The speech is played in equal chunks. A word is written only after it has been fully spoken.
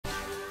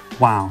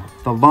Wow,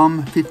 the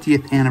LUM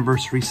 50th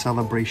anniversary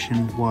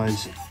celebration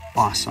was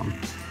awesome.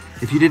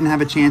 If you didn't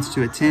have a chance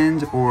to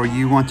attend or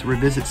you want to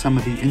revisit some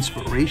of the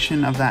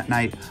inspiration of that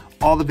night,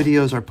 all the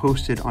videos are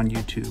posted on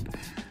YouTube.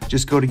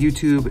 Just go to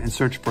YouTube and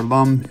search for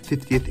LUM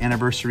 50th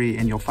anniversary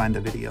and you'll find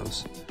the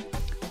videos.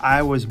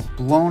 I was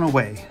blown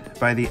away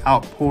by the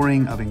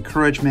outpouring of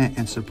encouragement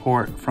and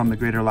support from the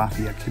Greater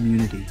Lafayette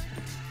community.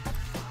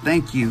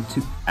 Thank you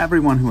to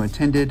everyone who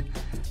attended.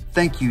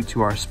 Thank you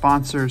to our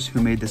sponsors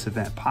who made this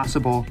event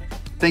possible.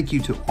 Thank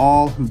you to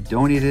all who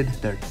donated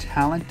their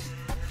talent,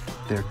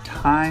 their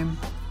time,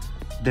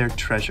 their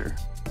treasure.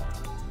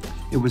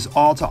 It was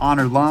all to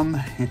honor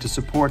LUM and to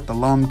support the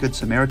LUM Good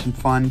Samaritan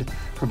Fund,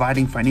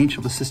 providing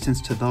financial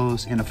assistance to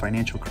those in a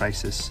financial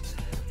crisis.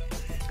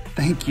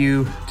 Thank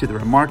you to the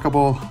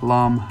remarkable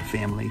LUM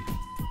family.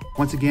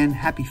 Once again,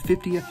 happy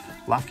 50th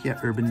Lafayette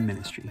Urban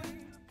Ministry.